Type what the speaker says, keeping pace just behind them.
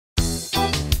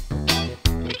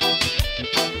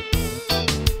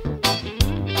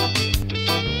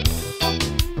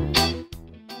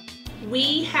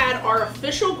our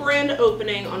official grand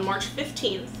opening on March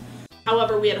 15th.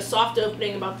 However, we had a soft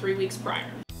opening about 3 weeks prior.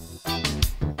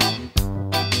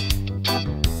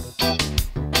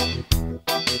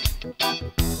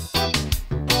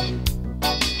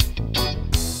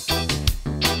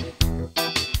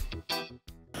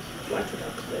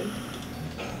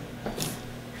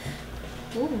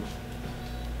 Ooh.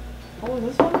 What was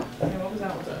this one? Yeah, what was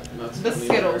that one? The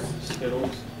Skittles.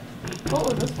 Skittles. What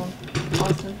was this one?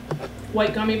 Austin.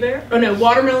 White gummy bear? Oh no,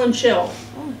 watermelon chill.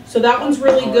 Oh. So that one's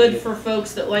really good for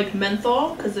folks that like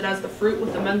menthol because it has the fruit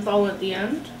with the menthol at the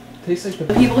end. Tastes like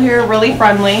The people here are really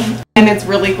friendly, and it's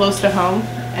really close to home,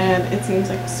 and it seems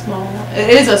like it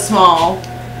is a small,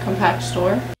 compact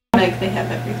store. Like they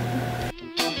have everything.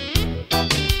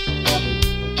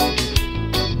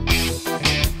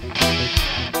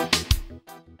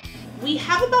 We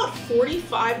have about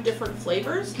 45 different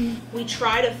flavors. We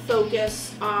try to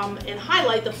focus and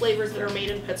highlight the flavors that are made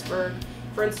in Pittsburgh.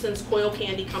 For instance, Coil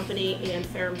Candy Company and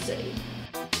Ferrum City.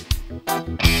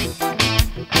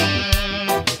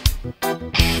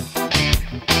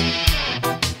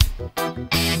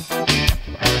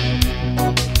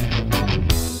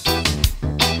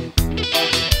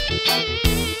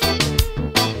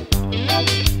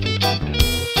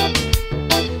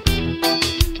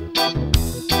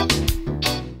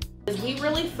 We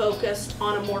really focused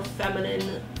on a more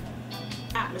feminine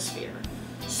atmosphere.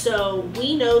 So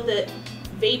we know that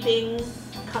vaping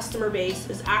customer base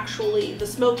is actually the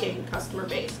smoking customer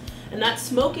base. And that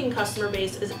smoking customer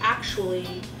base is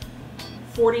actually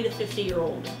 40 to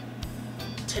 50-year-old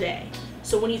today.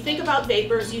 So when you think about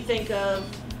vapors, you think of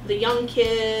the young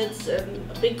kids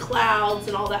and big clouds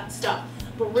and all that stuff.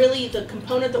 But really the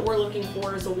component that we're looking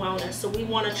for is a wellness. So we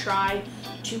want to try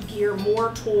to gear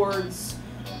more towards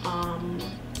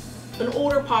an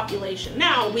older population.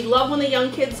 Now, we love when the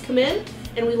young kids come in,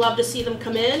 and we love to see them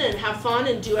come in and have fun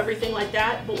and do everything like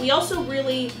that, but we also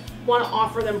really want to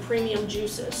offer them premium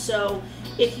juices. So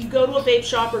if you go to a vape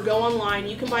shop or go online,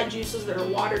 you can buy juices that are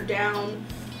watered down.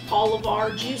 All of our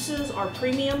juices are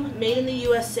premium, made in the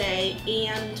USA,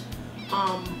 and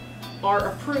are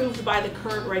approved by the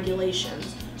current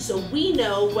regulations. So we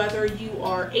know whether you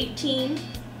are 18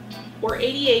 or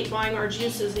 88 buying our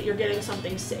juices that you're getting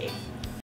something safe.